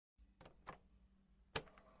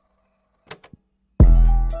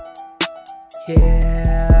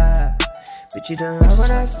Yeah, but you done heard what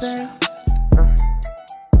I say. But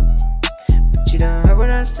you done heard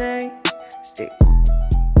what I say. Stick.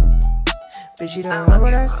 Bitch, you done heard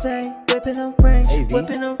what I say. Whipping them brains,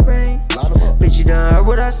 whipping them brains. Bitch, you done heard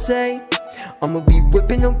what I say. I'ma be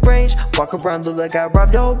whipping them brains. Walk around, look like I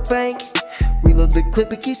robbed the whole bank. Reload the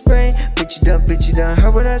clip, it keep spraying. Bitch, you done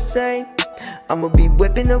heard what I say. I'ma be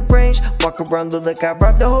whipping the range. Walk around, look like I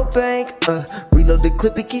robbed the whole bank. Reload the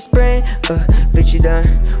clip, it keep spraying. Bitch, you done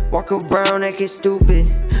walk around acting stupid.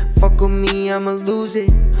 Fuck with me, I'ma lose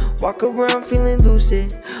it. Walk around feeling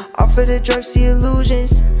lucid. Off of the drugs, the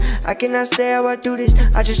illusions. I cannot say how I do this.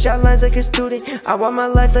 I just shot lines like a student. I want my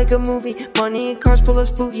life like a movie. Money and cars pull up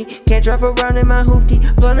spooky. Can't drive around in my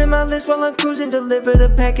hoopty. Blunt in my list while I'm cruising. Deliver the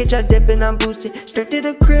package, I dip and I'm boosted. Straight to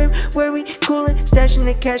the crib where we coolin'. Stashing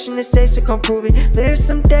the cash in the safe, so come prove it. There's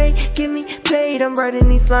someday, get me paid. I'm writing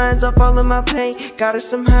these lines off all of my pain. Gotta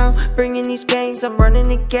somehow bring in these gains. I'm running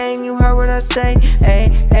the game, you heard what I say.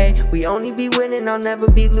 Hey, hey, we only be winning, I'll never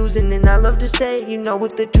be losing. And I love to say it, you know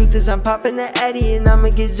what the truth is. I'm popping the Eddie and I'ma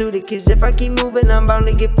get zooted. Cause if I keep moving, I'm bound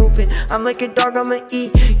to get proofing. I'm like a dog, I'ma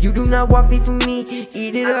eat. You do not want beef from me,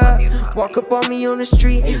 eat it up. Walk up on me on the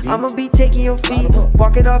street, I'ma be taking your feet.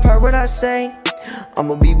 Walk it off, heard what I say.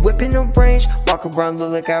 I'ma be whipping the range. Walk around,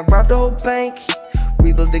 look like I robbed the whole bank.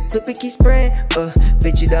 Reload the clip, it keep spraying.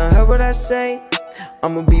 Bitch, you done heard what I say.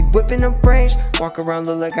 I'ma be whipping the range. Walk around,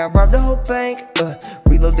 look like I robbed the whole bank.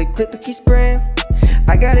 Reload the clip, it keep spraying.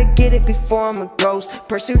 I gotta get it before I'm a ghost.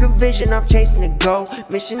 Pursue the vision, I'm chasing the goal.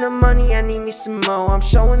 Mission of money, I need me some more. I'm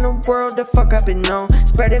showing the world the fuck I've been known.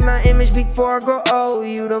 Spreading my image before I grow old.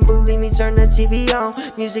 You don't believe me, turn the TV on.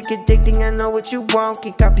 Music addicting, I know what you want.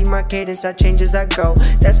 Can copy my cadence, I change as I go.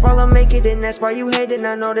 That's why I make it and that's why you hate it.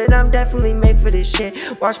 I know that I'm definitely made for this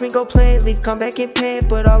shit. Watch me go play it, leave, come back and pay it.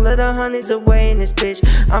 Put all of the hundreds away in this bitch.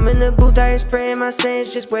 I'm in the booth, I ain't spraying my sayings.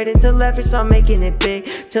 Just wait until every song making it big.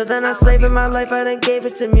 Till then I'm slaving my life, I done gave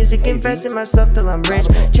it to music, invest in myself till I'm rich.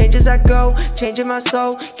 Change as I go, changing my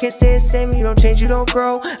soul. Can't stay the same, you don't change, you don't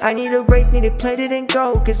grow. I need a break, need to play it and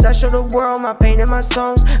go. Cause I show the world my pain and my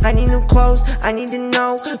songs. I need new clothes, I need to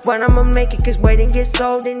know when I'ma make it, cause waiting gets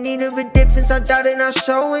old. In need of a difference, I doubt it, I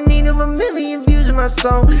show. In need of a million views in my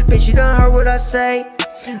song. Bitch, you done heard what I say.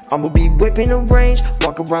 I'ma be whipping the range.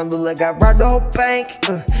 Walk around, look like I robbed the whole bank.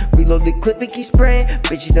 Reload the clip, it keep spraying.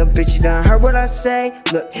 Bitch, you done heard what I say.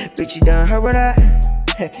 Look, bitch, you done heard what I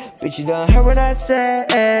bitch, you done heard what I say.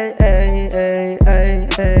 Hey, hey, hey, hey,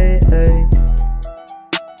 hey, hey.